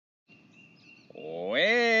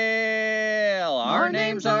Our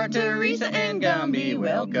names are Teresa and Gumby.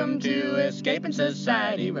 Welcome to Escaping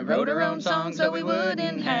Society. We wrote our own song so we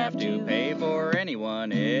wouldn't have to pay for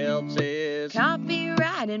anyone else's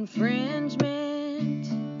copyright infringement.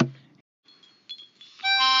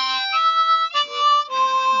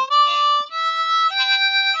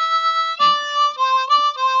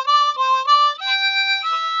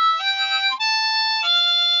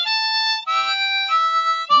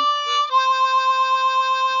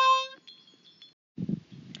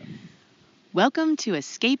 Welcome to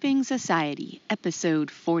Escaping Society,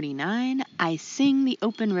 episode 49, I Sing the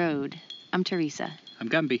Open Road. I'm Teresa. I'm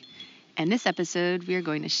Gumby. And this episode, we are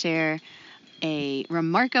going to share a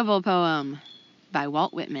remarkable poem by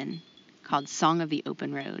Walt Whitman called Song of the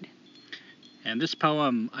Open Road. And this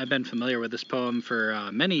poem, I've been familiar with this poem for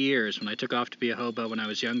many years. When I took off to be a hobo when I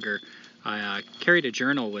was younger, I carried a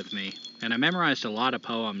journal with me, and I memorized a lot of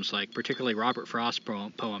poems, like particularly Robert Frost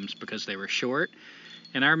poems, because they were short.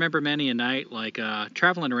 And I remember many a night, like,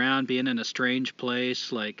 traveling around, being in a strange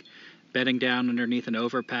place, like bedding down underneath an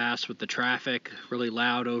overpass with the traffic really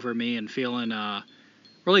loud over me and feeling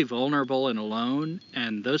really vulnerable and alone.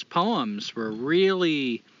 And those poems were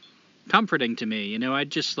really comforting to me. You know, I'd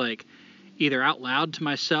just, like, either out loud to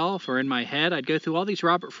myself or in my head, I'd go through all these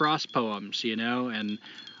Robert Frost poems, you know, and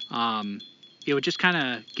it would just kind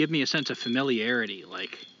of give me a sense of familiarity.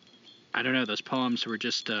 Like, I don't know, those poems were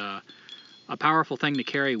just a powerful thing to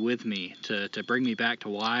carry with me, to bring me back to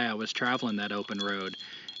why I was traveling that open road.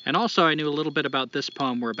 And also I knew a little bit about this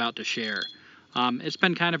poem we're about to share. It's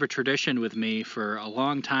been kind of a tradition with me for a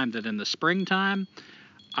long time that in the springtime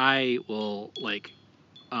I will, like,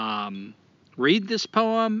 read this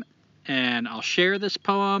poem and I'll share this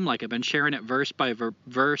poem. Like, I've been sharing it verse by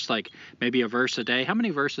verse, like maybe a verse a day. How many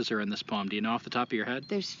verses are in this poem? Do you know off the top of your head?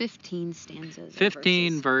 There's 15 stanzas.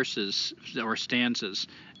 15 verses or stanzas.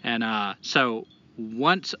 And so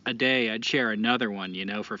once a day I'd share another one, you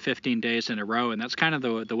know, for 15 days in a row. And that's kind of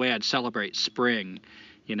the way I'd celebrate spring.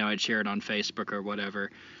 You know, I'd share it on Facebook or whatever.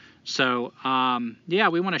 So, yeah,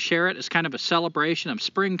 we want to share it as kind of a celebration of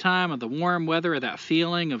springtime, of the warm weather, of that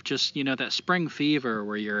feeling of just, you know, that spring fever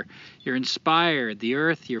where you're inspired, the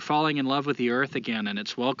earth, you're falling in love with the earth again, and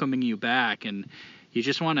it's welcoming you back, and you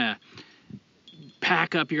just want to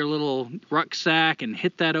pack up your little rucksack and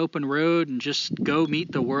hit that open road and just go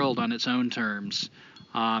meet the world on its own terms.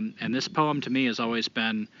 And this poem to me has always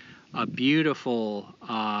been a beautiful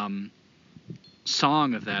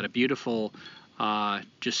song of that, a beautiful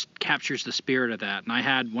just captures the spirit of that. And I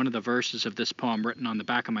had one of the verses of this poem written on the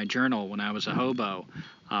back of my journal when I was a hobo.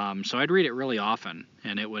 So I'd read it really often,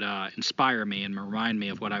 and it would inspire me and remind me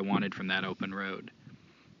of what I wanted from that open road.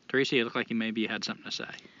 Teresa, you look like you had something to say.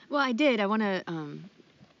 Well, I did. I want to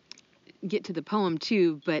get to the poem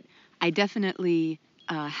too, but I definitely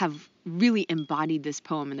have really embodied this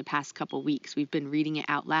poem in the past couple weeks. We've been reading it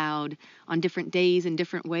out loud on different days in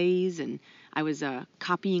different ways, and I was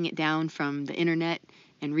copying it down from the internet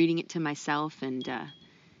and reading it to myself,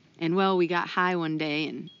 and well, we got high one day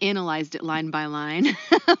and analyzed it line by line.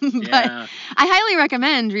 But yeah. I highly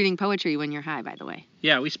recommend reading poetry when you're high, by the way.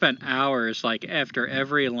 Yeah, we spent hours, like, after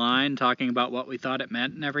every line talking about what we thought it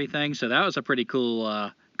meant and everything, so that was a pretty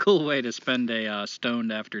cool way to spend a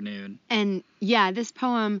stoned afternoon. And yeah, this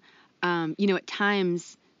poem, you know, at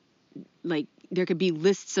times, like, there could be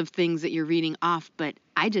lists of things that you're reading off, but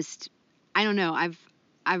I don't know,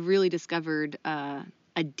 I've really discovered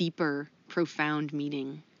a deeper, profound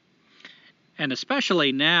meaning. And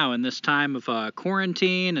especially now in this time of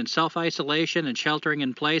quarantine and self-isolation and sheltering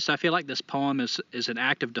in place, I feel like this poem is an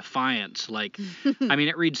act of defiance. Like, I mean,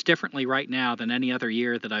 it reads differently right now than any other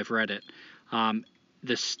year that I've read it.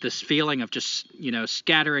 This feeling of just, you know,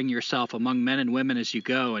 scattering yourself among men and women as you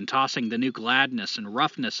go and tossing the new gladness and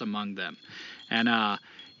roughness among them. And,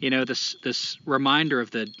 you know, this reminder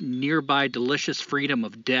of the nearby delicious freedom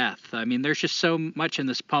of death. I mean, there's just so much in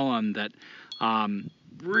this poem that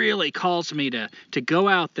really calls me to go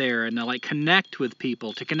out there and to, like, connect with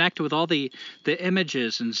people, to connect with all the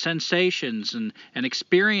images and sensations and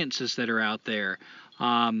experiences that are out there.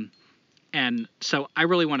 And so I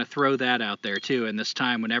really want to throw that out there, too, in this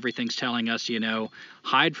time when everything's telling us, you know,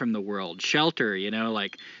 hide from the world, shelter, you know,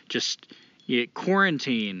 like, just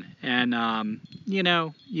quarantine. And, you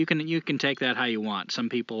know, you can take that how you want. Some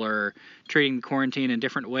people are treating quarantine in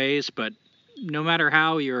different ways, but no matter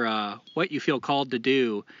how what you feel called to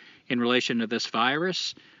do in relation to this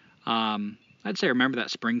virus, I'd say remember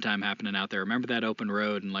that springtime happening out there. Remember that open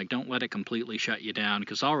road, and, like, don't let it completely shut you down,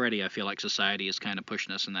 because already I feel like society is kind of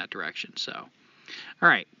pushing us in that direction. So, all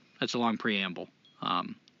right, that's a long preamble.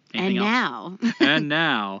 And else? now. And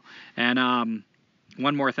now. And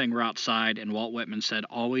One more thing, we're outside, and Walt Whitman said,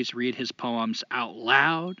 always read his poems out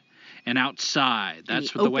loud and outside.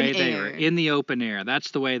 That's the way they were, in the open air.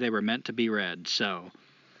 That's the way they were meant to be read. So,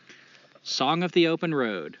 Song of the Open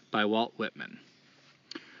Road by Walt Whitman.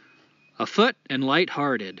 Afoot and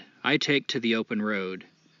light-hearted, I take to the open road.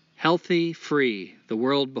 Healthy, free, the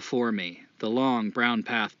world before me, the long brown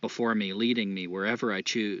path before me, leading me wherever I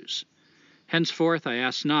choose. Henceforth I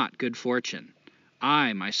ask not good fortune.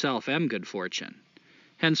 I myself am good fortune.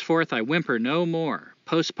 Henceforth I whimper no more,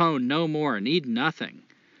 postpone no more, need nothing.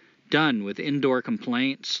 Done with indoor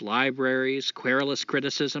complaints, libraries, querulous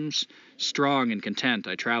criticisms, strong and content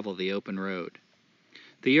I travel the open road.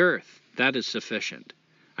 The earth, that is sufficient.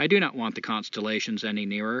 I do not want the constellations any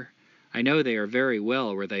nearer. I know they are very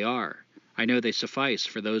well where they are. I know they suffice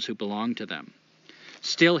for those who belong to them.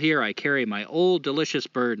 Still here I carry my old delicious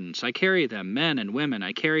burdens. I carry them, men and women.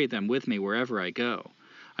 I carry them with me wherever I go.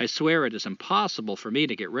 I swear it is impossible for me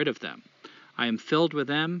to get rid of them. I am filled with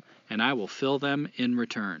them, and I will fill them in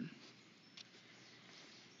return.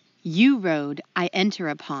 You road I enter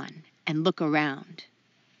upon and look around.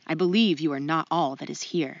 I believe you are not all that is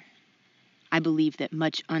here. I believe that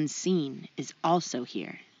much unseen is also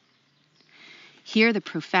here. Here the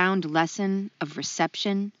profound lesson of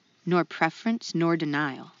reception, nor preference nor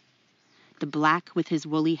denial. The black with his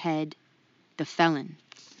woolly head, the felon,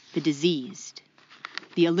 the diseased,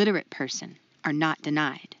 the illiterate person are not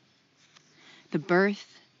denied. The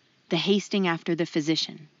birth, the hasting after the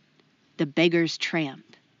physician, the beggar's tramp,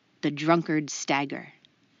 the drunkard's stagger,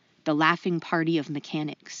 the laughing party of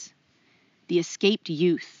mechanics, the escaped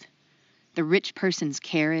youth, the rich person's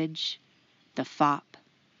carriage, the fop,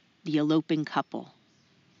 the eloping couple,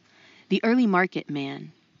 the early market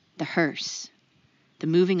man, the hearse, the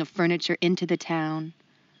moving of furniture into the town,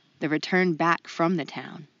 the return back from the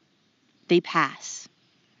town. They pass.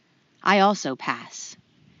 I also pass.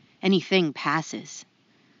 Anything passes.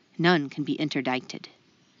 None can be interdicted.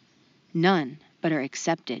 None but are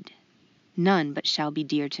accepted. None but shall be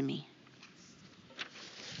dear to me.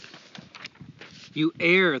 You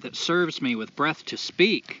air that serves me with breath to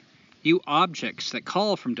speak. You objects that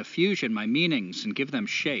call from diffusion my meanings and give them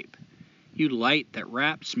shape. You light that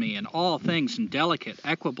wraps me in all things in delicate,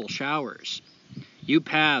 equable showers. You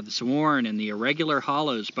paths worn in the irregular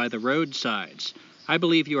hollows by the roadsides. I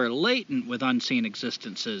believe you are latent with unseen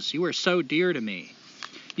existences. You are so dear to me.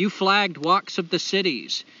 You flagged walks of the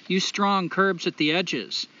cities. You strong curbs at the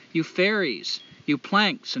edges. You ferries. You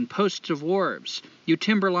planks and posts of wharves. You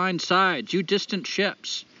timber-lined sides. You distant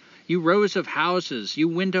ships. You rows of houses. You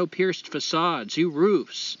window-pierced facades. You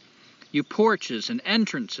roofs. You porches and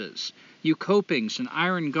entrances. You copings and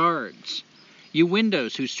iron guards. You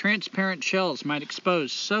windows whose transparent shells might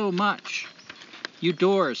expose so much. You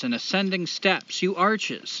doors and ascending steps. You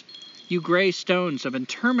arches. You gray stones of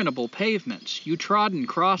interminable pavements. You trodden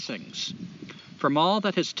crossings. From all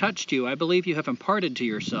that has touched you, I believe you have imparted to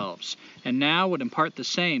yourselves, and now would impart the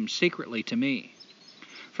same secretly to me.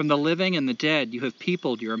 From the living and the dead you have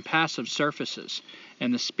peopled your impassive surfaces,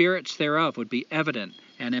 and the spirits thereof would be evident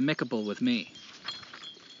and amicable with me.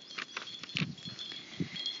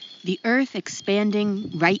 The earth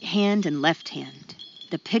expanding right hand and left hand,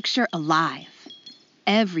 the picture alive,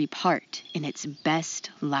 every part in its best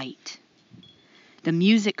light. The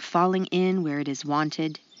music falling in where it is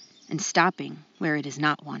wanted, and stopping where it is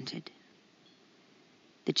not wanted.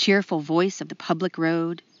 The cheerful voice of the public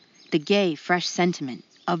road, the gay, fresh sentiment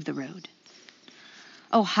of the road.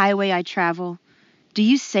 O highway I travel, do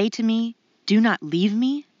you say to me, do not leave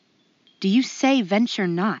me? Do you say, venture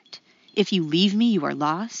not, if you leave me you are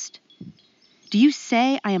lost? Do you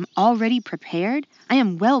say, I am already prepared, I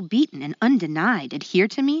am well beaten and undenied, adhere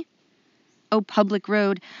to me? O public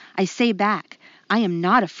road, I say back, I am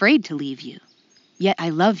not afraid to leave you. Yet I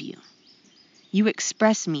love you. You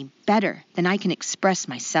express me better than I can express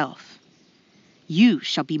myself. You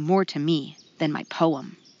shall be more to me than my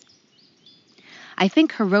poem. I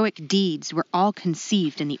think heroic deeds were all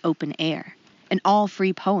conceived in the open air, and all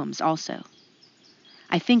free poems also.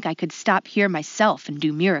 I think I could stop here myself and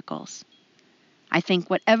do miracles. I think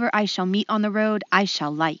whatever I shall meet on the road I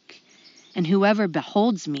shall like, and whoever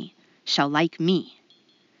beholds me shall like me.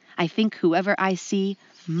 I think whoever I see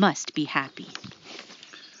must be happy.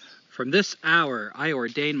 From this hour I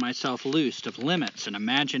ordain myself loosed of limits and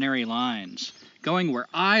imaginary lines, going where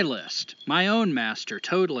I list, my own master,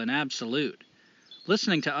 total and absolute,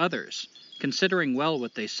 listening to others, considering well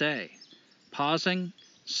what they say, pausing,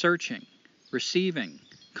 searching, receiving,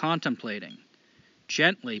 contemplating,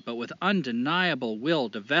 gently but with undeniable will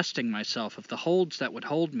divesting myself of the holds that would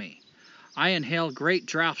hold me. I inhale great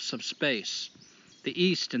draughts of space, The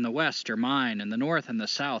east and the west are mine, and the north and the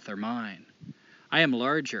south are mine. I am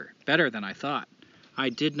larger, better than I thought. I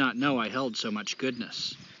did not know I held so much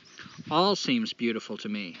goodness. All seems beautiful to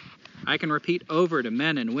me. I can repeat over to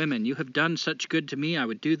men and women, you have done such good to me, I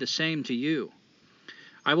would do the same to you.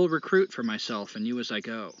 I will recruit for myself and you as I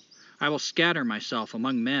go. I will scatter myself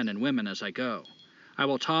among men and women as I go. I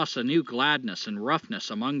will toss a new gladness and roughness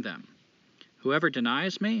among them. Whoever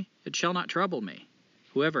denies me, it shall not trouble me.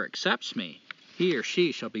 Whoever accepts me, he or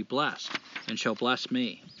she shall be blessed, and shall bless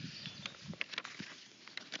me.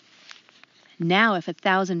 Now if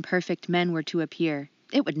 1,000 perfect men were to appear,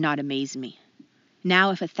 it would not amaze me.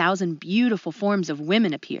 Now if 1,000 beautiful forms of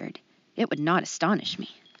women appeared, it would not astonish me.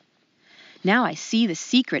 Now I see the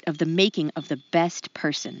secret of the making of the best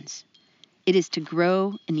persons. It is to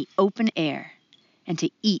grow in the open air and to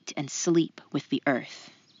eat and sleep with the earth.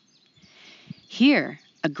 Here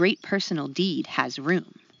a great personal deed has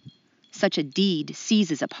room. Such a deed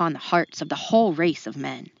seizes upon the hearts of the whole race of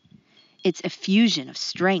men. Its effusion of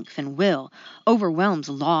strength and will overwhelms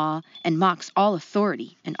law and mocks all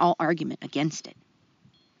authority and all argument against it.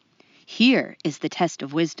 Here is the test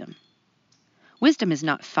of wisdom. Wisdom is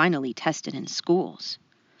not finally tested in schools.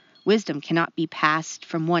 Wisdom cannot be passed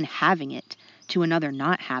from one having it to another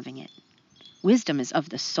not having it. Wisdom is of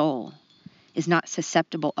the soul, is not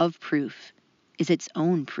susceptible of proof, is its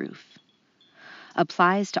own proof.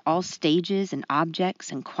 Applies to all stages and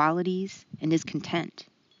objects and qualities, and is content.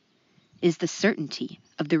 Is the certainty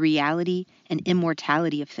of the reality and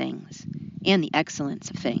immortality of things, and the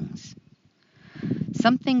excellence of things.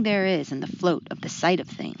 Something there is in the float of the sight of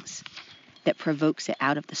things that provokes it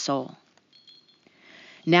out of the soul.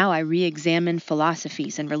 Now I re-examine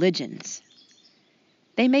philosophies and religions.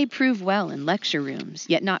 They may prove well in lecture rooms,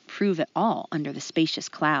 yet not prove at all under the spacious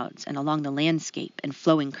clouds and along the landscape and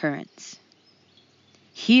flowing currents.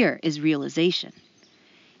 Here is realization.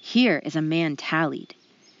 Here is a man tallied.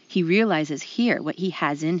 He realizes here what he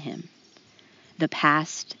has in him. The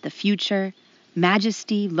past, the future,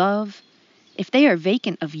 majesty, love, if they are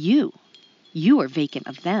vacant of you, you are vacant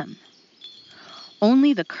of them.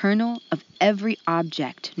 Only the kernel of every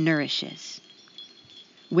object nourishes.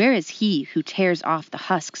 Where is he who tears off the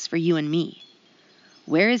husks for you and me?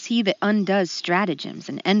 Where is he that undoes stratagems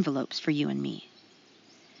and envelopes for you and me?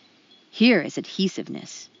 Here is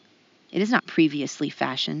adhesiveness. It is not previously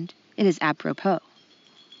fashioned. It is apropos.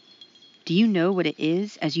 Do you know what it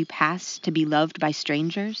is as you pass to be loved by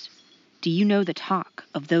strangers? Do you know the talk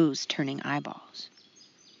of those turning eyeballs?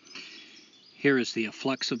 Here is the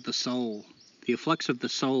efflux of the soul. The efflux of the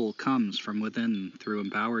soul comes from within through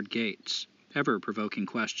embowered gates, ever-provoking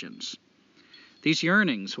questions. These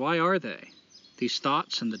yearnings, why are they? These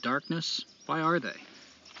thoughts in the darkness, why are they?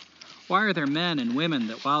 Why are there men and women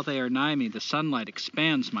that while they are nigh me the sunlight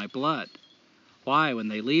expands my blood? Why, when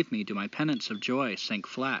they leave me, do my pennants of joy sink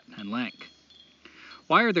flat and lank?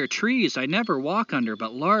 Why are there trees I never walk under,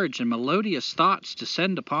 but large and melodious thoughts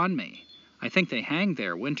descend upon me? I think they hang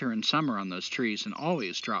there winter and summer on those trees and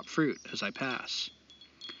always drop fruit as I pass.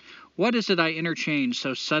 What is it I interchange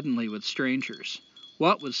so suddenly with strangers?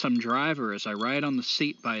 What with some driver as I ride on the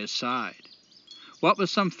seat by his side? What with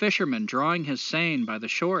some fisherman drawing his seine by the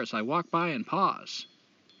shore as I walk by and pause?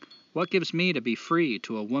 What gives me to be free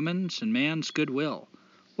to a woman's and man's good will?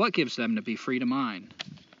 What gives them to be free to mine?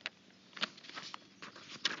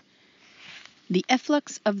 The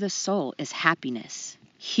efflux of the soul is happiness.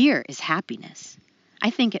 Here is happiness.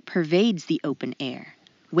 I think it pervades the open air,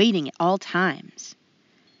 waiting at all times.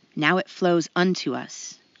 Now it flows unto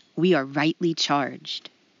us. We are rightly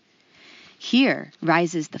charged. Here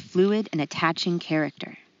rises the fluid and attaching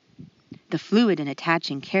character. The fluid and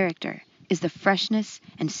attaching character is the freshness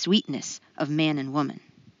and sweetness of man and woman.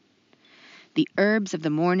 The herbs of the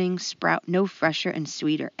morning sprout no fresher and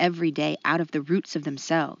sweeter every day out of the roots of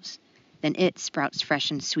themselves than it sprouts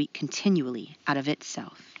fresh and sweet continually out of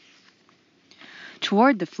itself.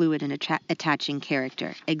 Toward the fluid and attaching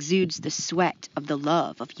character exudes the sweat of the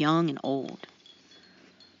love of young and old.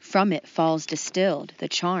 From it falls distilled the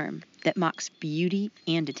charm that mocks beauty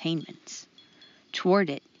and attainments.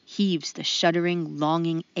 Toward it heaves the shuddering,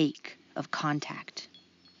 longing ache of contact.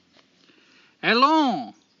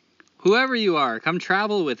 Allons! Whoever you are, come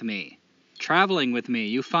travel with me. Traveling with me,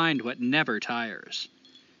 you find what never tires.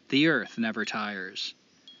 The earth never tires.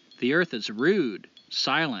 The earth is rude,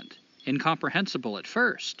 silent, incomprehensible at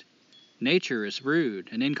first. Nature is rude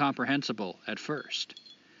and incomprehensible at first.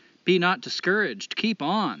 Be not discouraged. Keep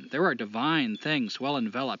on. There are divine things well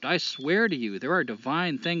enveloped. I swear to you, there are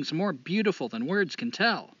divine things more beautiful than words can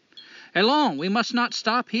tell. Allons, we must not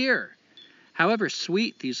stop here. However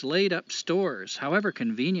sweet these laid-up stores, however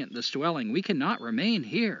convenient this dwelling, we cannot remain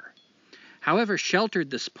here. However sheltered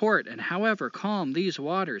this port, and however calm these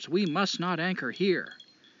waters, we must not anchor here.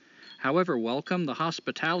 However welcome the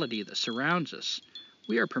hospitality that surrounds us,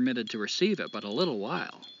 we are permitted to receive it but a little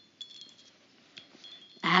while.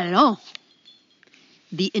 Allons!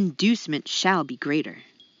 The inducement shall be greater.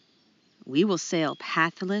 We will sail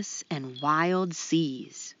pathless and wild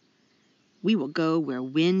seas. We will go where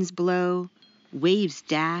winds blow, waves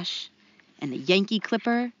dash, and the Yankee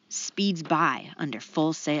Clipper speeds by under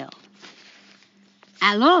full sail.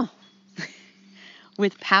 Allons!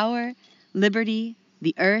 With power, liberty,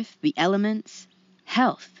 the earth, the elements,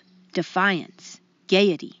 health, defiance,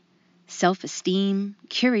 gaiety, self-esteem,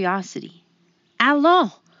 curiosity.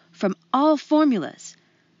 Allons! From all formulas,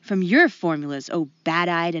 from your formulas, O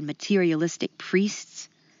bad-eyed and materialistic priests.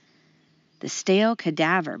 The stale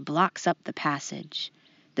cadaver blocks up the passage.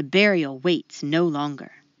 The burial waits no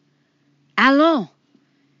longer. Allons!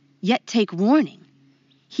 Yet take warning.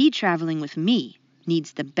 He traveling with me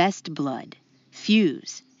needs the best blood,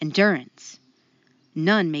 thews, endurance.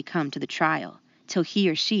 None may come to the trial till he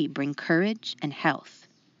or she bring courage and health.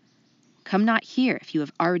 Come not here if you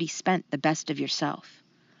have already spent the best of yourself.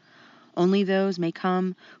 Only those may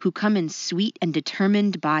come who come in sweet and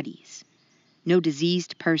determined bodies. No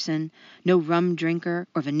diseased person, no rum drinker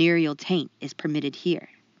or venereal taint is permitted here.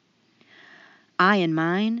 I and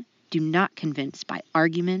mine do not convince by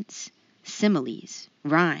arguments, similes,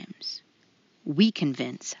 rhymes. We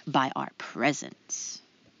convince by our presence.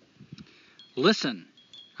 Listen,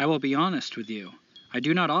 I will be honest with you. I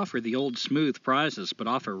do not offer the old smooth prizes, but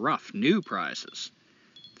offer rough, new prizes.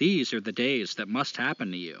 These are the days that must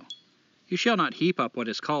happen to you. You shall not heap up what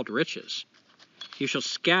is called riches. You shall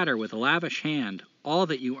scatter with a lavish hand all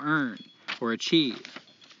that you earn or achieve.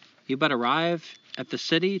 You but arrive at the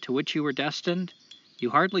city to which you were destined.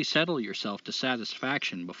 You hardly settle yourself to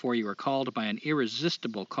satisfaction before you are called by an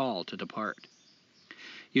irresistible call to depart.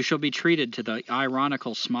 You shall be treated to the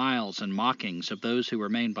ironical smiles and mockings of those who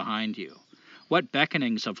remain behind you. What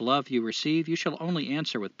beckonings of love you receive, you shall only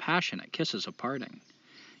answer with passionate kisses of parting.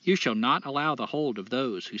 You shall not allow the hold of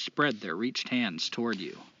those who spread their reached hands toward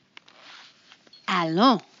you.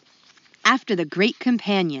 Allons! After the great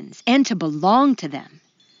companions, and to belong to them.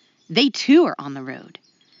 They too are on the road.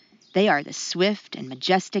 They are the swift and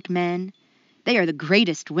majestic men. They are the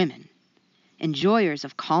greatest women, enjoyers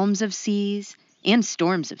of calms of seas and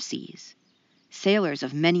storms of seas, sailors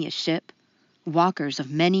of many a ship, walkers of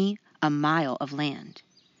many a mile of land,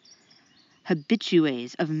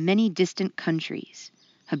 habitués of many distant countries,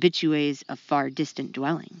 habitués of far distant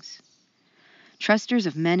dwellings, trusters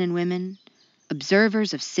of men and women,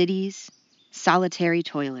 observers of cities, solitary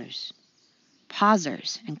toilers,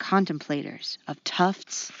 pausers and contemplators of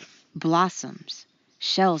tufts, blossoms,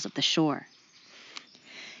 shells of the shore,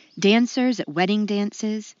 dancers at wedding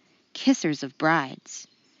dances, kissers of brides,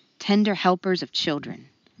 tender helpers of children,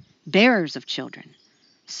 bearers of children,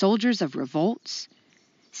 soldiers of revolts,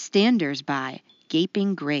 standers by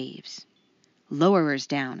gaping graves, lowerers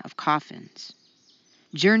down of coffins,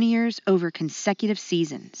 journeyers over consecutive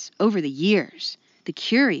seasons, over the years, the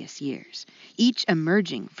curious years, each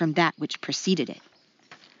emerging from that which preceded it.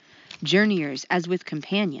 Journeyers as with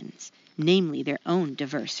companions, namely their own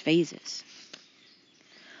diverse phases.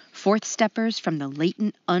 Forth-steppers from the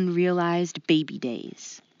latent, unrealized baby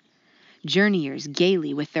days. Journeyers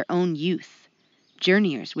gaily with their own youth.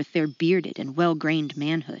 Journeyers with their bearded and well-grained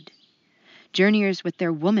manhood. Journeyers with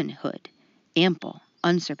their womanhood, ample,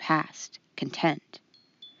 unsurpassed, content.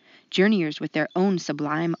 Journeyers with their own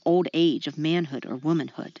sublime old age of manhood or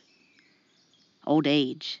womanhood. Old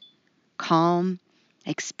age, calm,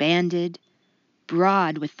 expanded,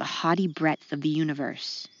 broad with the haughty breadth of the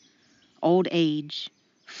universe. Old age,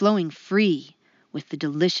 flowing free with the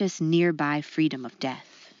delicious nearby freedom of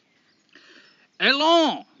death.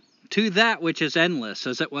 Allons! To that which is endless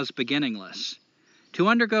as it was beginningless. To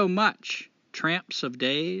undergo much, tramps of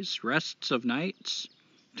days, rests of nights.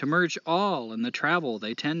 To merge all in the travel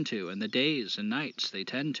they tend to, and the days and nights they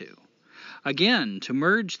tend to. Again, to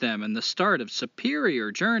merge them in the start of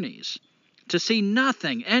superior journeys. To see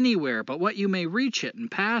nothing anywhere but what you may reach it and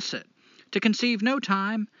pass it. To conceive no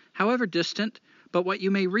time, however distant, but what you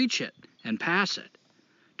may reach it and pass it.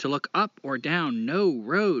 To look up or down no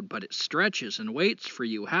road but it stretches and waits for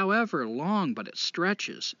you, however long but it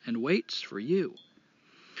stretches and waits for you.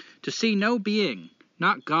 To see no being,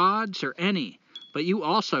 not gods or any, but you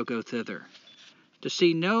also go thither. To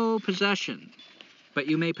see no possession, but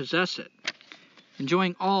you may possess it,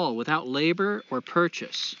 enjoying all without labor or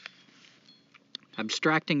purchase,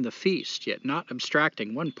 abstracting the feast, yet not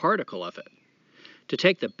abstracting one particle of it. to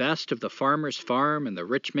take the best of the farmer's farm and the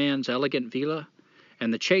rich man's elegant villa,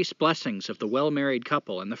 and the chaste blessings of the well-married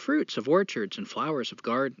couple and the fruits of orchards and flowers of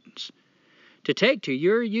gardens, to take to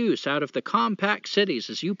your use out of the compact cities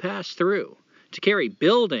as you pass through, to carry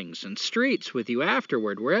buildings and streets with you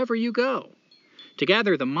afterward wherever you go, to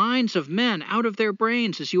gather the minds of men out of their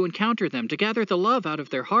brains as you encounter them, to gather the love out of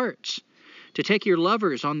their hearts, to take your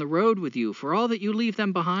lovers on the road with you for all that you leave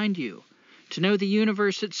them behind you, to know the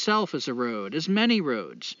universe itself as a road, as many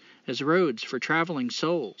roads, as roads for traveling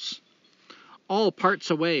souls. All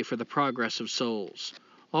parts away for the progress of souls,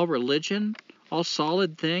 all religion, all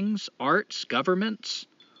solid things, arts, governments,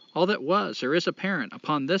 all that was or is apparent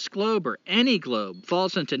upon this globe or any globe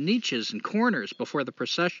falls into niches and corners before the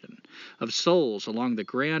procession of souls along the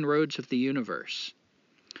grand roads of the universe.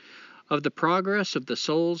 Of the progress of the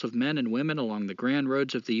souls of men and women along the grand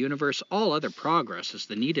roads of the universe, all other progress is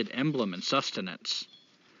the needed emblem and sustenance.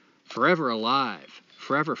 Forever alive,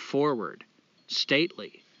 forever forward,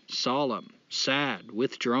 stately, solemn, sad,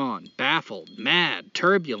 withdrawn, baffled, mad,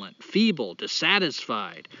 turbulent, feeble,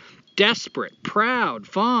 dissatisfied, desperate, proud,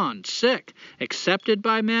 fond, sick, accepted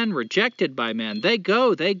by men, rejected by men. They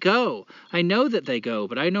go, they go. I know that they go,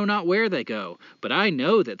 but I know not where they go. But I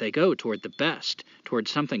know that they go toward the best, toward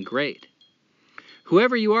something great.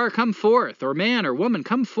 Whoever you are, come forth, or man or woman,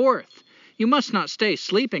 come forth. You must not stay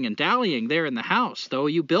sleeping and dallying there in the house, though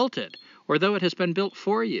you built it, or though it has been built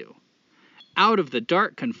for you. Out of the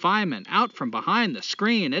dark confinement, out from behind the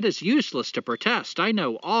screen, it is useless to protest. I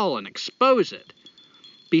know all and expose it.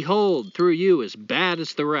 Behold, through you as bad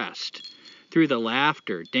as the rest, through the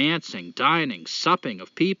laughter, dancing, dining, supping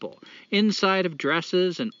of people, inside of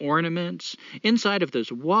dresses and ornaments, inside of those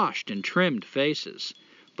washed and trimmed faces,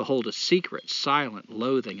 behold a secret, silent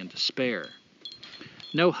loathing and despair.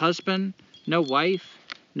 No husband, no wife,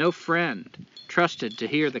 no friend, trusted to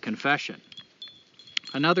hear the confession.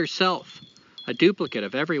 Another self, a duplicate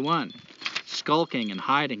of every one, skulking and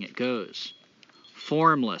hiding it goes.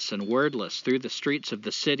 Formless and wordless through the streets of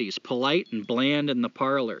the cities, polite and bland in the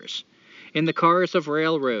parlors, in the cars of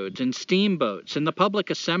railroads, in steamboats, in the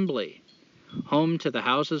public assembly, home to the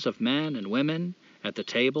houses of men and women, at the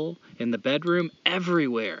table, in the bedroom,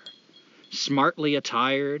 everywhere, smartly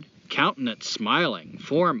attired, countenance smiling,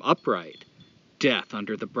 form upright, death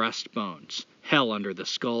under the breastbones, hell under the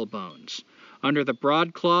skull bones, under the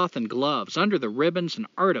broadcloth and gloves, under the ribbons and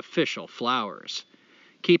artificial flowers,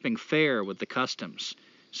 keeping fair with the customs,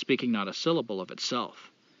 speaking not a syllable of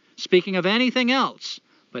itself, speaking of anything else,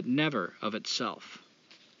 but never of itself.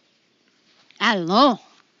 Allons!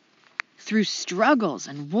 Through struggles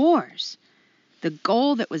and wars, the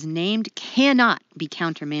goal that was named cannot be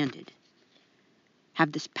countermanded.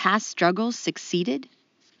 Have the past struggles succeeded?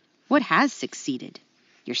 What has succeeded?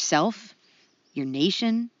 Yourself? Your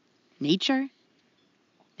nation? Nature?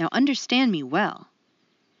 Now understand me well.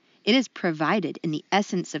 It is provided in the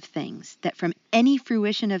essence of things that from any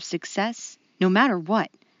fruition of success, no matter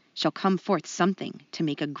what, shall come forth something to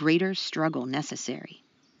make a greater struggle necessary.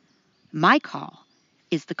 My call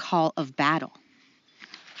is the call of battle.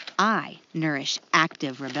 I nourish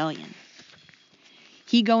active rebellion.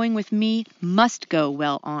 He going with me must go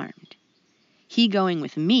well armed. He going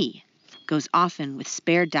with me goes often with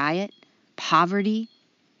spare diet, poverty,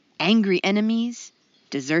 angry enemies,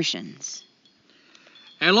 desertions.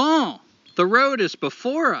 Allons! The road is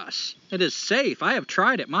before us. It is safe. I have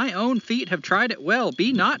tried it. My own feet have tried it well.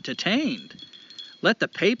 Be not detained. Let the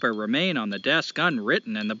paper remain on the desk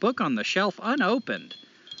unwritten and the book on the shelf unopened.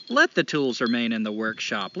 Let the tools remain in the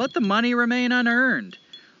workshop. Let the money remain unearned.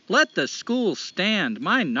 Let the school stand.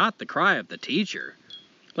 Mind not the cry of the teacher.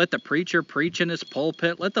 Let the preacher preach in his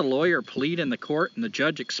pulpit. Let the lawyer plead in the court and the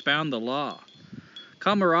judge expound the law.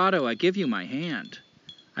 Camarado, I give you my hand.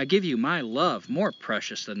 I give you my love, more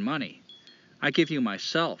precious than money. I give you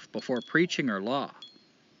myself before preaching or law.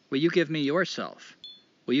 Will you give me yourself?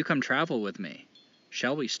 Will you come travel with me?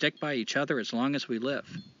 Shall we stick by each other as long as we live?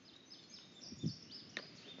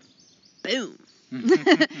 Boom.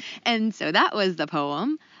 And so that was the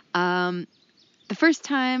poem. The first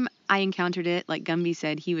time I encountered it, like Gumby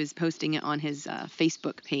said, he was posting it on his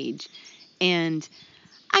Facebook page. And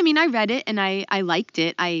I mean, I read it and I liked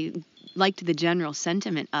it. I liked the general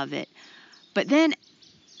sentiment of it. But then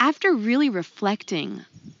after really reflecting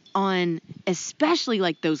on especially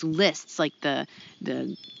like those lists, like the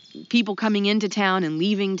people coming into town and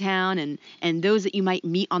leaving town and those that you might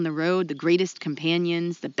meet on the road, the greatest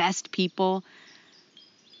companions, the best people,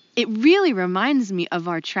 it really reminds me of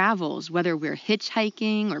our travels, whether we're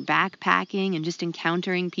hitchhiking or backpacking and just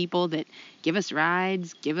encountering people that give us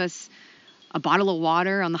rides, give us a bottle of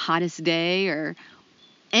water on the hottest day, or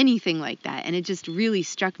anything like that. And it just really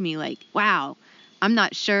struck me like, wow, I'm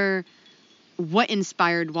not sure what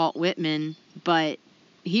inspired Walt Whitman, but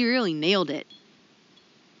he really nailed it.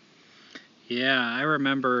 Yeah, I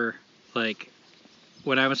remember, like,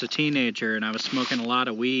 when I was a teenager and I was smoking a lot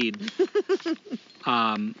of weed,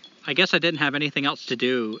 I guess I didn't have anything else to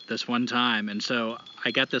do this one time, and so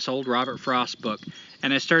I got this old Robert Frost book,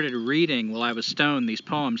 and I started reading while I was stoned these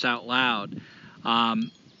poems out loud.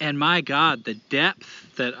 And my God, the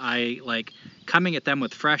depth that I, like, coming at them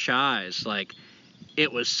with fresh eyes, like,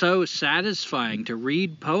 it was so satisfying to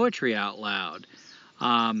read poetry out loud.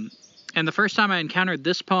 And the first time I encountered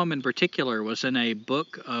this poem in particular was in a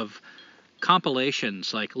book of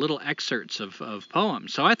compilations, like little excerpts of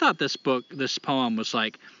poems. So I thought this poem was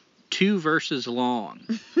like 2 verses long.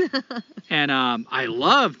 And I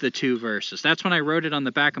loved the 2 verses. That's when I wrote it on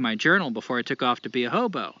the back of my journal before I took off to be a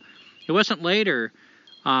hobo. It was later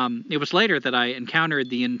that I encountered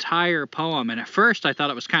the entire poem, and at first I thought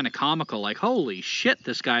it was kind of comical, like, holy shit,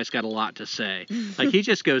 this guy's got a lot to say. Like, he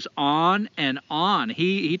just goes on and on.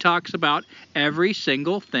 He talks about every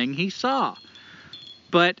single thing he saw.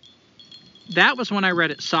 But that was when I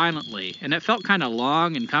read it silently, and it felt kind of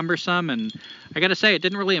long and cumbersome, and I gotta say, it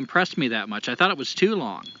didn't really impress me that much. I thought it was too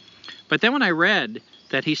long. But then when I read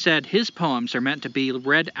that he said his poems are meant to be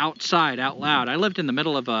read outside, out loud. I lived in the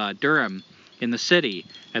middle of Durham, in the city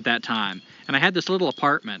at that time, and I had this little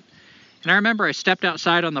apartment. And I remember I stepped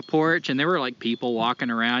outside on the porch, and there were like people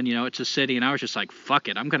walking around, you know, it's a city, and I was just like, fuck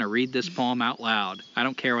it, I'm going to read this poem out loud. I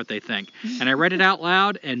don't care what they think. And I read it out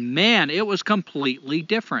loud, and man, it was completely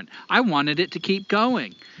different. I wanted it to keep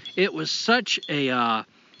going. It was such an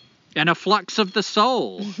efflux of the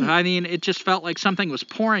soul. I mean, it just felt like something was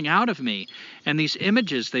pouring out of me. And these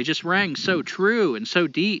images, they just rang so true and so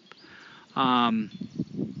deep.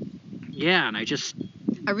 Yeah, and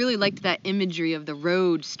I really liked that imagery of the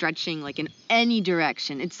road stretching like in any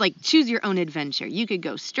direction. It's like choose your own adventure. You could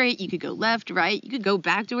go straight, you could go left, right, you could go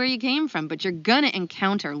back to where you came from, but you're gonna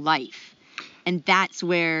encounter life. And that's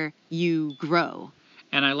where you grow.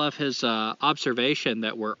 And I love his observation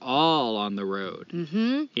that we're all on the road.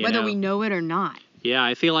 Mm-hmm. Whether we know it or not. Yeah,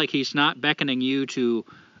 I feel like he's not beckoning you to,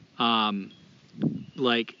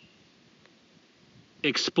 like,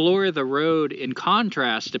 explore the road in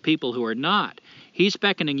contrast to people who are not. He's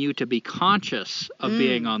beckoning you to be conscious of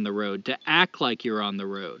being on the road, to act like you're on the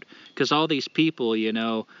road. Because all these people, you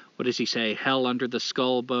know, what does he say? Hell under the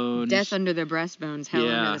skull bones. Death under the breastbones, hell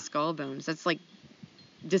under the skull bones. That's like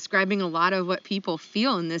describing a lot of what people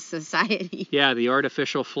feel in this society. Yeah, the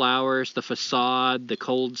artificial flowers, the facade, the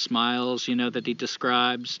cold smiles, you know, that he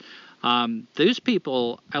describes. Those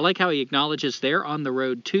people, I like how he acknowledges they're on the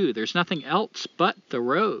road too. There's nothing else but the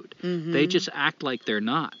road. Mm-hmm. They just act like they're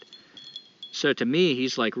not. So to me,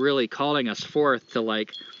 he's like really calling us forth to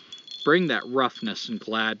like bring that roughness and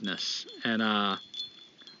gladness. And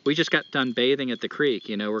we just got done bathing at the creek.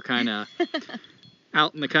 You know, we're kind of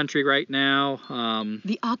out in the country right now.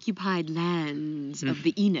 The occupied lands of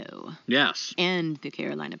the Eno. Yes. And the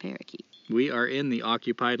Carolina parakeet. We are in the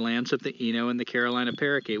occupied lands of the Eno and the Carolina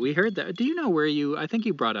parakeet. We heard that. Do you know where I think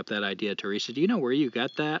you brought up that idea, Teresa. Do you know where you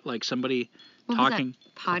got that? Like somebody talking? Was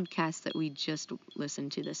that podcast that we just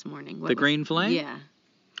listened to this morning? The Green Flame? Yeah.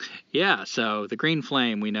 Yeah, so the Green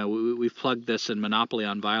Flame, we know we've plugged this in Monopoly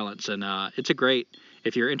on Violence, and it's a great,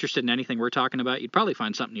 if you're interested in anything we're talking about, you'd probably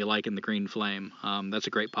find something you like in the Green Flame. That's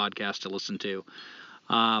a great podcast to listen to.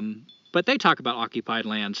 But they talk about occupied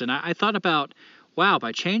lands, and I thought about, wow,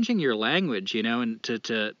 by changing your language, you know, and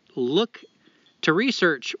to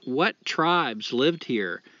research what tribes lived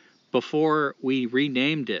here before we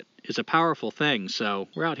renamed it is a powerful thing. So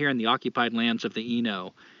we're out here in the occupied lands of the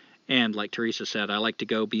Eno. And like Teresa said, I like to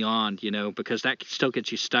go beyond, you know, because that still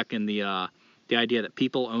gets you stuck in the idea that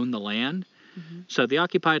people own the land. Mm-hmm. So the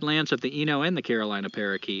occupied lands of the Eno and the Carolina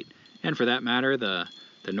parakeet, and for that matter, the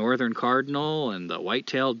northern cardinal and the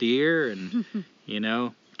white-tailed deer and, you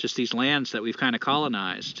know, just these lands that we've kind of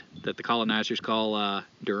colonized, that the colonizers call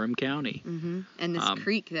Durham County. Mm-hmm. And this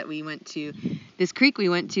creek that we went to,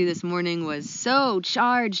 this morning was so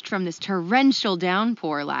charged from this torrential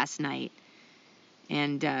downpour last night.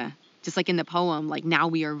 And just like in the poem, like, now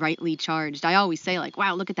we are rightly charged. I always say, like,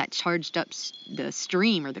 wow, look at that charged up the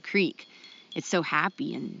stream or the creek. It's so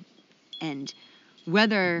happy. And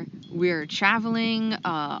whether we're traveling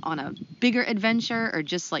on a bigger adventure or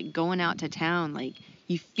just like going out to town, like,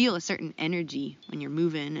 you feel a certain energy when you're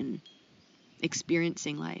moving and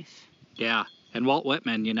experiencing life. Yeah. And Walt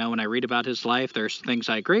Whitman, you know, when I read about his life, there's things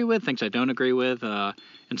I agree with, things I don't agree with.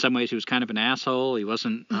 In some ways, he was kind of an asshole. He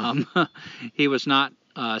wasn't, he was not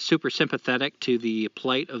super sympathetic to the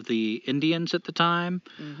plight of the Indians at the time.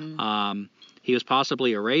 He was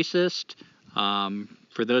possibly a racist.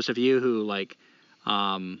 For those of you who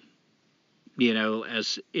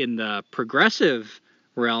as in the progressive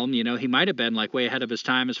realm, he might have been way ahead of his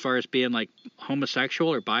time as far as being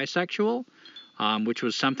homosexual or bisexual, which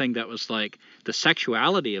was something that was the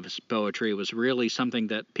sexuality of his poetry was really something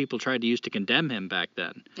that people tried to use to condemn him back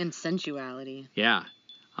then. And sensuality. Yeah.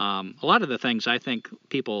 A lot of the things I think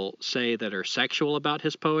people say that are sexual about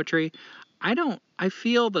his poetry, I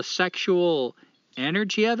feel the sexual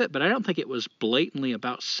energy of it, but I don't think it was blatantly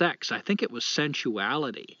about sex. I think it was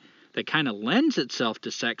sensuality that kind of lends itself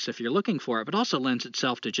to sex if you're looking for it, but also lends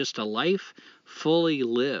itself to just a life fully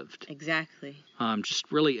lived. Exactly.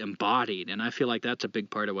 Just really embodied, and I feel like that's a big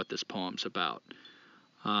part of what this poem's about.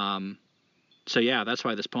 So yeah, that's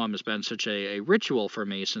why this poem has been such a ritual for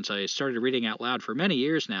me since I started reading out loud for many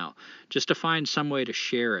years now, just to find some way to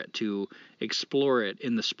share it, to explore it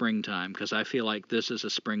in the springtime, because I feel like this is a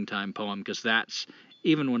springtime poem, because that's,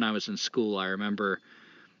 even when I was in school, I remember,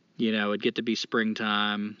 it'd get to be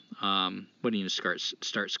springtime, when you start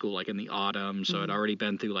school, in the autumn, so I'd already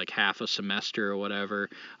been through half a semester or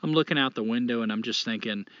whatever. I'm looking out the window and I'm just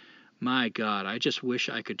thinking, my God, I just wish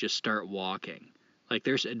I could just start walking.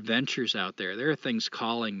 There's adventures out there. There are things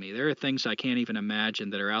calling me. There are things I can't even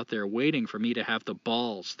imagine that are out there waiting for me to have the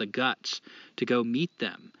balls, the guts, to go meet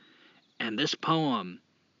them. And this poem,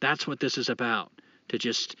 that's what this is about. To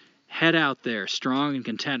just head out there, strong and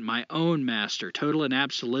content, my own master, total and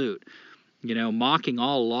absolute, mocking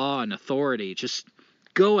all law and authority. Just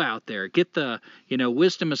go out there. Get the,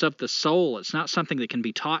 wisdom is of the soul. It's not something that can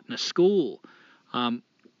be taught in a school.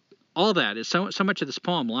 All that is so much of this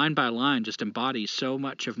poem, line by line, just embodies so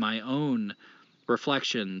much of my own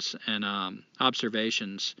reflections and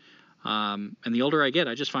observations. And the older I get,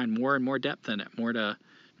 I just find more and more depth in it, more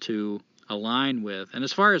to align with. And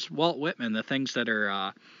as far as Walt Whitman, the things that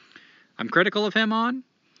are I'm critical of him on,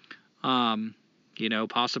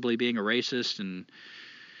 possibly being a racist and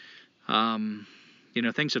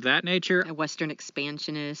things of that nature. A Western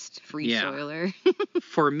expansionist, free soiler.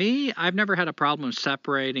 For me, I've never had a problem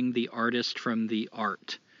separating the artist from the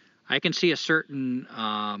art. I can see a certain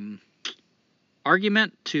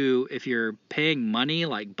argument to, if you're paying money,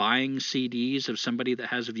 buying CDs of somebody that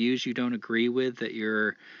has views you don't agree with, that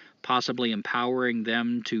you're possibly empowering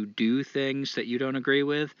them to do things that you don't agree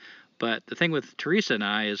with. But the thing with Teresa and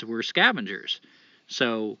I is we're scavengers.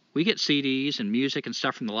 So we get CDs and music and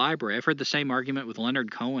stuff from the library. I've heard the same argument with Leonard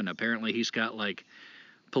Cohen. Apparently he's got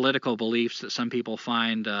political beliefs that some people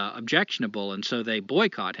find objectionable, and so they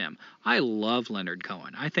boycott him. I love Leonard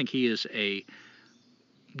Cohen. I think he is a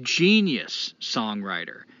genius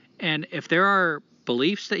songwriter. And if there are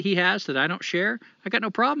beliefs that he has that I don't share, I got no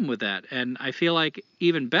problem with that. And I feel like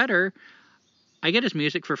even better, I get his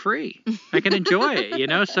music for free. I can enjoy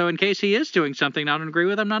it, So in case he is doing something I don't agree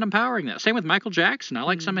with, I'm not empowering that. Same with Michael Jackson. I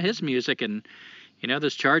like some of his music, and,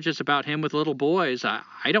 there's charges about him with little boys.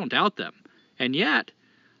 I don't doubt them. And yet,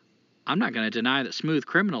 I'm not going to deny that Smooth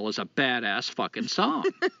Criminal is a badass fucking song.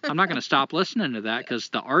 I'm not going to stop listening to that because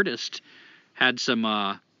the artist had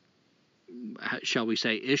some, shall we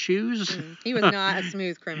say, issues. He was not a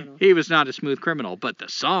smooth criminal. He was not a smooth criminal, but the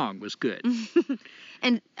song was good.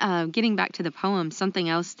 And getting back to the poem, something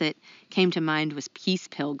else that came to mind was Peace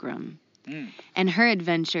Pilgrim and her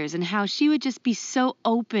adventures and how she would just be so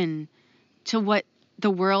open to what the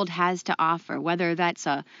world has to offer, whether that's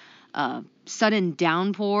a sudden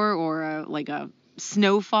downpour or a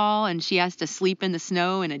snowfall and she has to sleep in the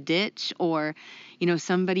snow in a ditch, or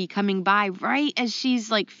somebody coming by right as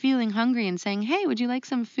she's feeling hungry and saying, hey, would you like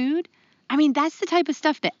some food? I mean, that's the type of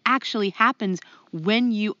stuff that actually happens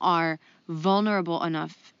when you are vulnerable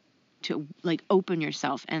enough to open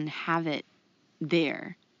yourself and have it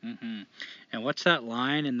there. Mm-hmm. And what's that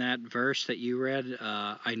line in that verse that you read?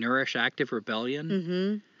 I nourish active rebellion.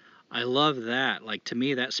 Mm-hmm. I love that. To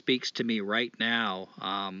me, that speaks to me right now.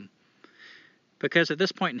 Because at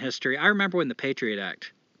this point in history, I remember when the Patriot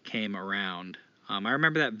Act came around. I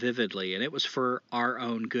remember that vividly, and it was for our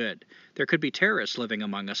own good. There could be terrorists living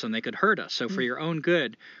among us, and they could hurt us. So for your own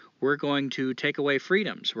good, we're going to take away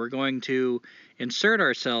freedoms. We're going to insert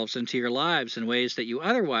ourselves into your lives in ways that you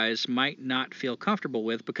otherwise might not feel comfortable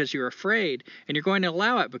with because you're afraid, and you're going to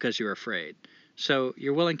allow it because you're afraid. So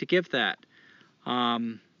you're willing to give that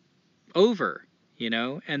over,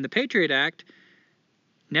 And the Patriot Act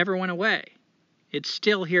never went away. It's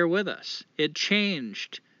still here with us. It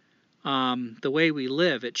changed the way we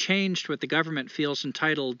live. It changed what the government feels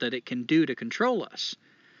entitled that it can do to control us.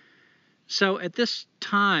 So at this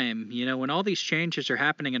time, when all these changes are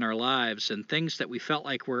happening in our lives and things that we felt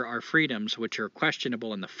like were our freedoms, which are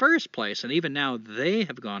questionable in the first place, and even now they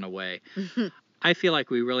have gone away, I feel like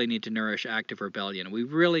we really need to nourish active rebellion. We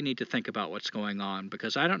really need to think about what's going on,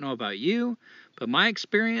 because I don't know about you, but my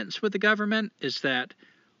experience with the government is that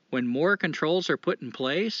when more controls are put in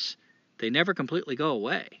place, they never completely go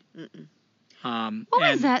away. What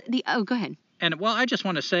was that? Go ahead. And, well, I just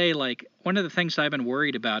want to say, like, one of the things I've been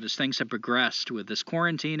worried about as things have progressed with this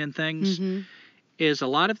quarantine and things is a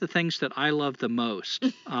lot of the things that I love the most,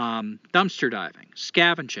 dumpster diving,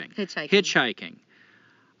 scavenging, hitchhiking.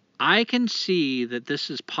 I can see that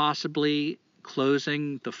this is possibly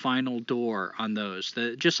closing the final door on those.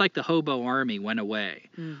 Just like the hobo army went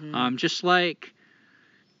away. Just like,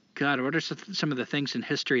 God, what are some of the things in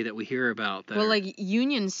history that we hear about? Like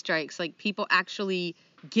union strikes, like people actually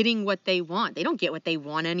getting what they want. They don't get what they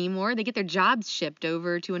want anymore. They get their jobs shipped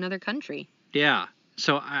over to another country. Yeah.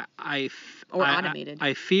 So automated.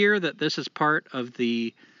 I fear that this is part of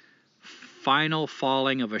the final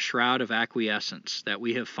falling of a shroud of acquiescence, that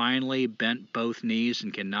we have finally bent both knees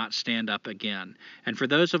and cannot stand up again. And for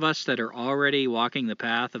those of us that are already walking the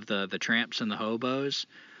path of the tramps and the hobos,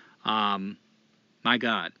 my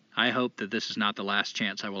God, I hope that this is not the last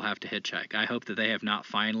chance I will have to hitchhike. I hope that they have not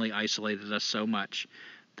finally isolated us so much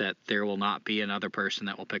that there will not be another person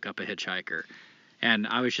that will pick up a hitchhiker. And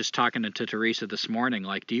I was just talking to Teresa this morning,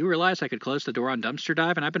 like, do you realize I could close the door on dumpster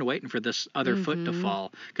dive? And I've been waiting for this other foot to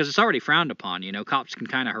fall, because it's already frowned upon. Cops can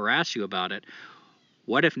kind of harass you about it.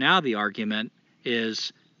 What if now the argument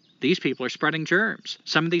is these people are spreading germs?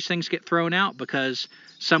 Some of these things get thrown out because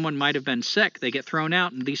someone might have been sick. They get thrown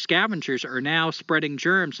out, and these scavengers are now spreading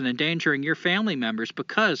germs and endangering your family members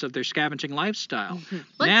because of their scavenging lifestyle.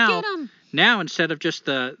 Let's get them. Now, instead of just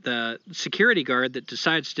the security guard that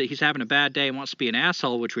decides that he's having a bad day and wants to be an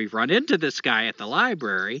asshole, which we've run into this guy at the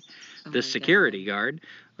library, this security guard,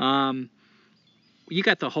 you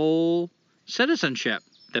got the whole citizenship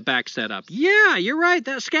that backs that up. Yeah, you're right.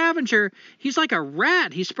 That scavenger, he's like a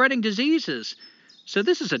rat. He's spreading diseases. So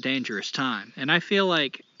this is a dangerous time. And I feel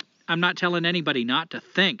like I'm not telling anybody not to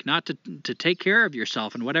think, not to take care of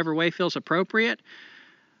yourself in whatever way feels appropriate.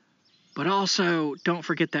 But also, don't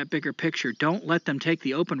forget that bigger picture. Don't let them take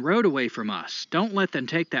the open road away from us. Don't let them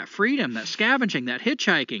take that freedom, that scavenging, that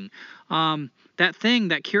hitchhiking,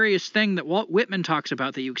 that curious thing that Walt Whitman talks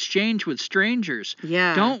about that you exchange with strangers.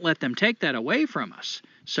 Yeah. Don't let them take that away from us.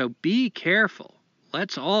 So be careful.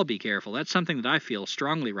 Let's all be careful. That's something that I feel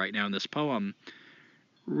strongly right now in this poem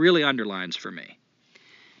really underlines for me.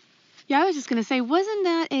 Yeah, I was just going to say, wasn't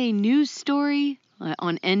that a news story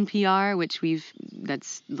on NPR,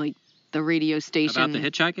 that's like the radio station? About the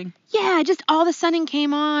hitchhiking? Yeah, just all of a sudden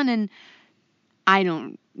came on, and I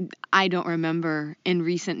don't remember in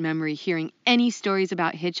recent memory hearing any stories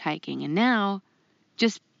about hitchhiking. And now,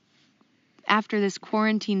 just after this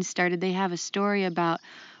quarantine started, they have a story about,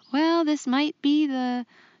 well, this might be the,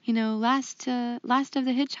 last of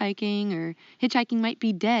the hitchhiking, or hitchhiking might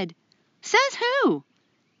be dead. Says who?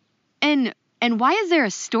 And why is there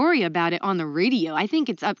a story about it on the radio? I think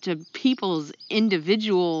it's up to people's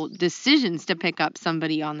individual decisions to pick up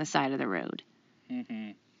somebody on the side of the road.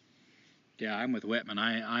 Mm-hmm. Yeah, I'm with Whitman.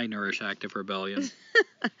 I nourish active rebellion.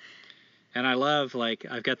 And I love,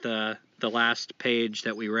 I've got the last page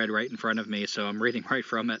that we read right in front of me, so I'm reading right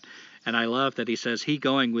from it. And I love that he says, he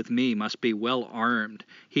going with me must be well armed.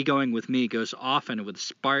 He going with me goes often with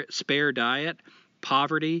spare diet,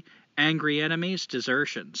 poverty, angry enemies,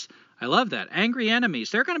 desertions. I love that. Angry enemies.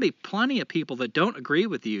 There are going to be plenty of people that don't agree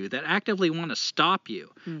with you, that actively want to stop you,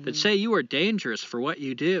 that say you are dangerous for what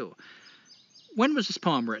you do. When was this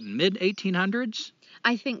poem written? Mid-1800s?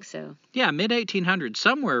 I think so. Yeah, mid-1800s,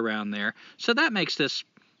 somewhere around there. So that makes this,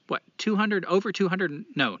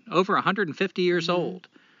 over 150 years old.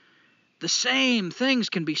 The same things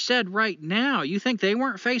can be said right now. You think they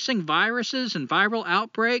weren't facing viruses and viral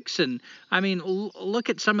outbreaks? And,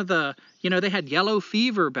 look at some of the, they had yellow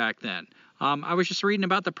fever back then. I was just reading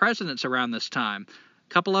about the presidents around this time.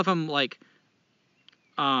 A couple of them,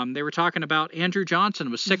 they were talking about Andrew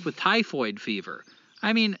Johnson was sick with typhoid fever.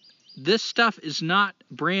 This stuff is not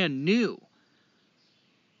brand new.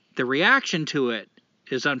 The reaction to it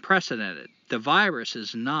is unprecedented. The virus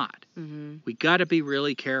is not. We got to be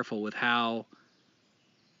really careful with how.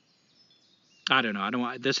 I don't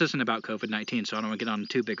know. This isn't about COVID-19, so I don't want to get on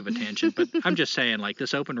too big of a tangent. But I'm just saying,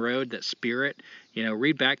 this open road, that spirit.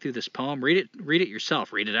 Read back through this poem. Read it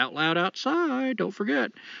yourself. Read it out loud outside. Don't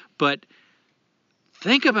forget. But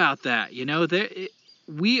think about that.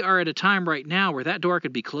 We are at a time right now where that door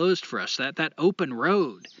could be closed for us. That open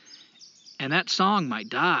road, and that song might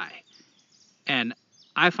die.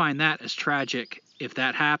 I find that as tragic if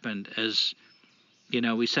that happened as,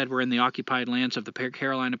 we said we're in the occupied lands of the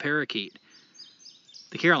Carolina parakeet.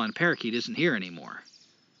 The Carolina parakeet isn't here anymore.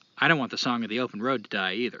 I don't want the song of the open road to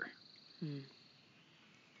die either.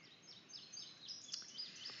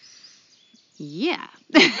 Yeah.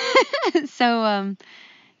 So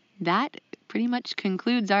that pretty much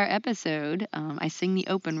concludes our episode. I Sing the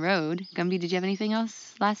Open Road. Gumby, did you have anything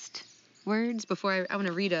else? Last words before I want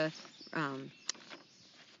to read a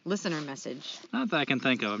listener message. Not that I can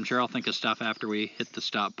think of. I'm sure I'll think of stuff after we hit the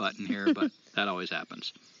stop button here, but that always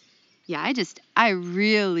happens. Yeah, I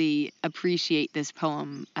really appreciate this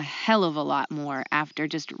poem a hell of a lot more after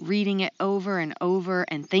just reading it over and over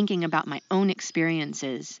and thinking about my own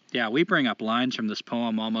experiences. Yeah, we bring up lines from this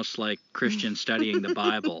poem almost like Christians studying the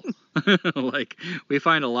Bible. Like, we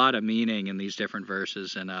find a lot of meaning in these different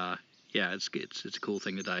verses, and yeah, it's a cool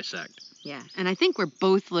thing to dissect. Yeah, and I think we're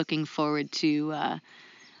both looking forward to a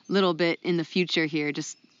little bit in the future here,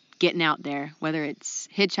 just getting out there, whether it's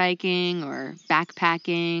hitchhiking or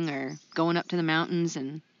backpacking or going up to the mountains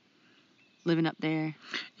and living up there.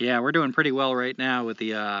 Yeah, we're doing pretty well right now with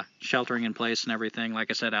the sheltering in place and everything.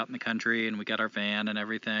 Like I said, out in the country, and we got our van and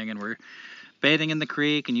everything, and we're bathing in the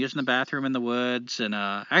creek and using the bathroom in the woods. And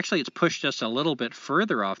actually, it's pushed us a little bit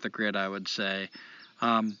further off the grid, I would say.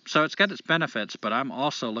 So it's got its benefits, but I'm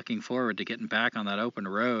also looking forward to getting back on that open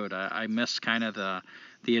road. I miss kind of the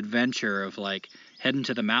adventure of like heading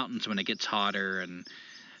to the mountains when it gets hotter, and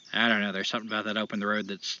I don't know, there's something about that open road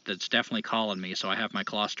that's definitely calling me. So I have my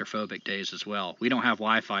claustrophobic days as well. We don't have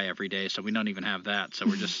Wi-Fi every day, so we don't even have that. So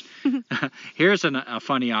we're just here's a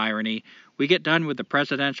funny irony. We get done with the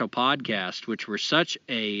presidential podcast, which were such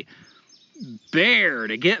a bear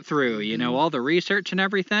to get through, all the research and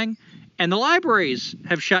everything. And the libraries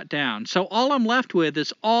have shut down. So all I'm left with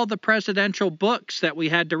is all the presidential books that we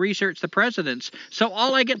had to research the presidents. So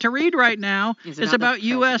all I get to read right now is about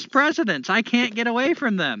U.S. presidents. I can't get away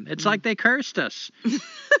from them. It's like they cursed us.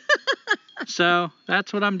 So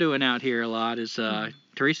that's what I'm doing out here a lot is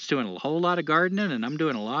Teresa's doing a whole lot of gardening, and I'm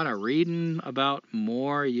doing a lot of reading about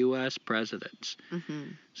more U.S. presidents.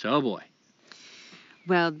 So, oh boy.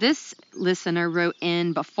 Well, this listener wrote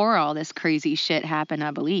in before all this crazy shit happened,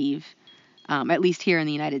 I believe. At least here in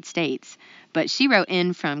the United States. But she wrote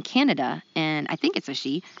in from Canada, and I think it's a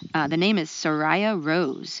she. The name is Soraya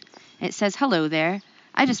Rose. It says, "Hello there.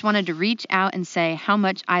 I just wanted to reach out and say how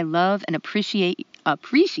much I love and appreciate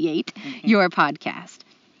your podcast.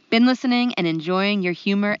 Been listening and enjoying your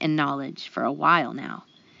humor and knowledge for a while now.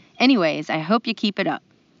 Anyways, I hope you keep it up.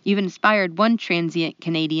 You've inspired one transient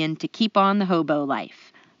Canadian to keep on the hobo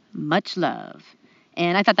life. Much love."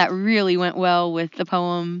 And I thought that really went well with the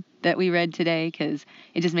poem that we read today, because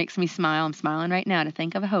it just makes me smile. I'm smiling right now to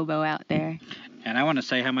think of a hobo out there. And I want to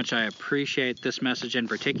say how much I appreciate this message in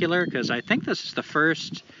particular, because I think this is the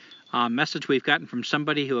first message we've gotten from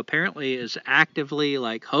somebody who apparently is actively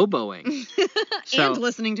like hoboing. And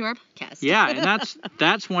listening to our podcast. Yeah, and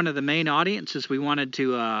that's one of the main audiences we wanted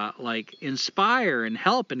to like inspire and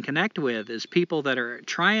help and connect with, is people that are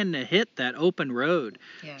trying to hit that open road.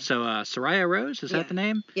 Yeah. So Soraya Rose, is that the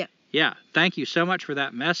name? Yeah. Yeah, thank you so much for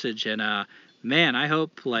that message. And man, I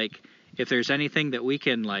hope like if there's anything that we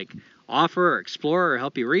can like offer or explore or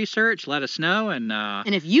help you research, let us know. And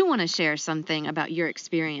if you want to share something about your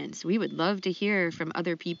experience, we would love to hear from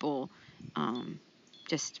other people.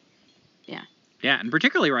 Yeah, and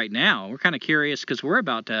particularly right now, we're kind of curious because we're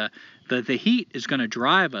about to, the heat is going to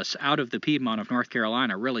drive us out of the Piedmont of North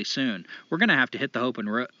Carolina really soon. We're going to have to hit the open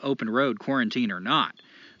road, quarantine or not.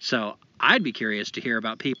 So I'd be curious to hear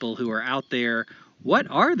about people who are out there. What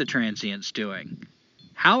are the transients doing?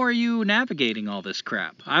 How are you navigating all this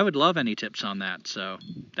crap? I would love any tips on that, so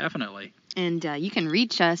definitely. And you can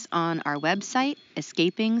reach us on our website,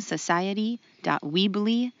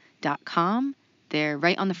 escapingsociety.weebly.com. There,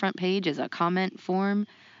 right on the front page, is a comment form.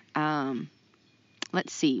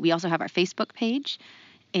 Let's see. We also have our Facebook page,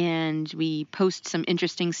 and we post some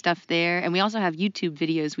interesting stuff there. And we also have YouTube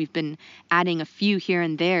videos. We've been adding a few here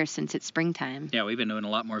and there since it's springtime. Yeah, we've been doing a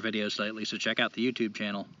lot more videos lately, so check out the YouTube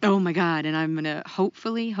channel. Oh, my God. And I'm going to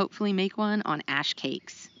hopefully make one on ash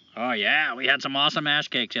cakes. Oh, yeah. We had some awesome ash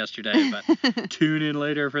cakes yesterday, but tune in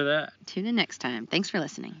later for that. Tune in next time. Thanks for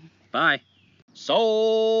listening. Bye.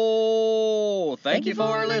 So, thank you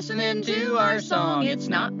for listening to our song. It's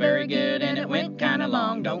not very good and it went kinda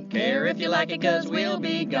long. Don't care if you like it, 'cause we'll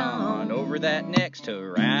be gone over that next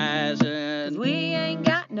horizon. 'Cause we ain't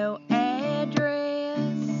got no address.